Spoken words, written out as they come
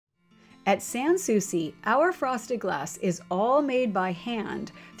At Sans Soucie, our frosted glass is all made by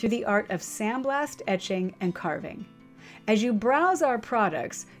hand through the art of sandblast etching and carving. As you browse our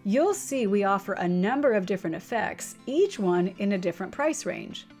products, you'll see we offer a number of different effects, each one in a different price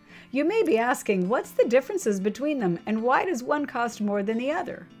range. You may be asking, what's the differences between them and why does one cost more than the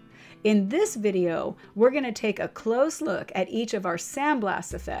other? In this video, we're going to take a close look at each of our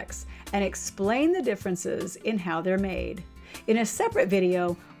Sandblast effects and explain the differences in how they're made. In a separate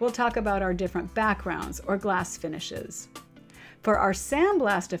video, we'll talk about our different backgrounds or glass finishes. For our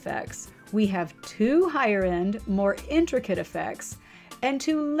Sandblast effects, we have two higher-end, more intricate effects and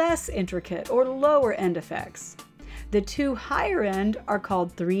two less intricate or lower-end effects. The two higher-end are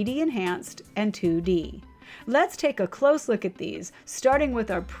called 3D Enhanced and 2D. Let's take a close look at these, starting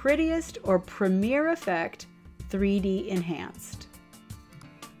with our prettiest or premier effect, 3D Enhanced.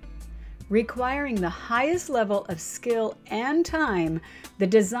 Requiring the highest level of skill and time, the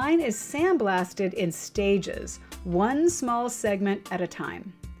design is sandblasted in stages, one small segment at a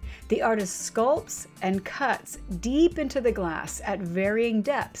time. The artist sculpts and cuts deep into the glass at varying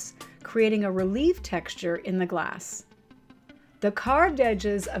depths, creating a relief texture in the glass. The carved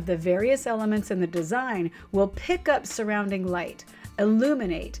edges of the various elements in the design will pick up surrounding light,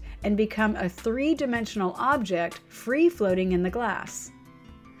 illuminate, and become a three-dimensional object free-floating in the glass.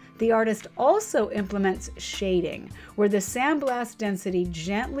 The artist also implements shading, where the sandblast density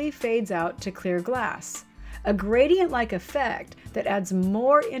gently fades out to clear glass, a gradient-like effect that adds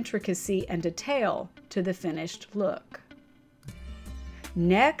more intricacy and detail to the finished look.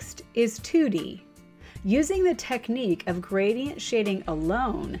 Next is 2D. Using the technique of gradient shading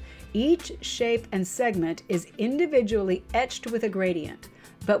alone, each shape and segment is individually etched with a gradient,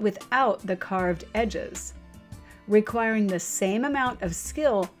 but without the carved edges. Requiring the same amount of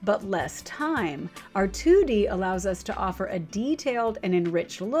skill but less time, our 2D allows us to offer a detailed and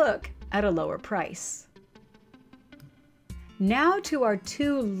enriched look at a lower price. Now to our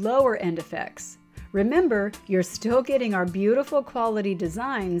two lower-end effects. Remember, you're still getting our beautiful quality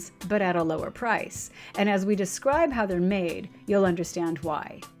designs, but at a lower price. And as we describe how they're made, you'll understand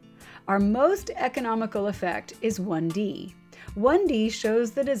why. Our most economical effect is 1D. 1D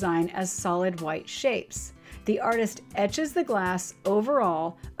shows the design as solid white shapes. The artist etches the glass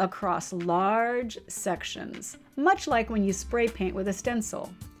overall across large sections, much like when you spray paint with a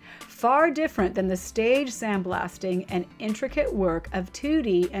stencil. Far different than the stage sandblasting and intricate work of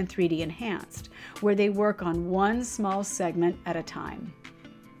 2D and 3D Enhanced, where they work on one small segment at a time.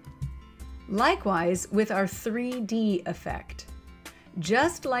 Likewise with our 3D effect.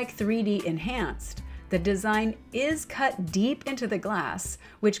 Just like 3D Enhanced, the design is cut deep into the glass,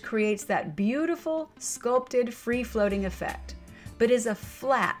 which creates that beautiful, sculpted, free-floating effect, but is a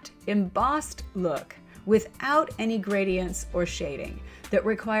flat, embossed look without any gradients or shading that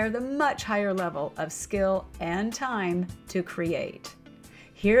require the much higher level of skill and time to create.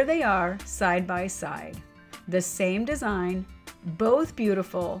 Here they are side by side. The same design, both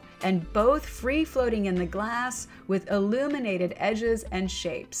beautiful and both free-floating in the glass with illuminated edges and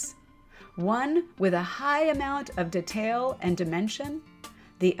shapes. One with a high amount of detail and dimension,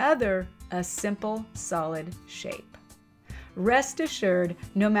 the other a simple, solid shape. Rest assured,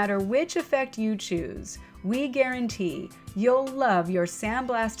 no matter which effect you choose, we guarantee you'll love your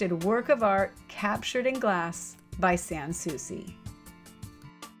sandblasted work of art captured in glass by Sans Soucie.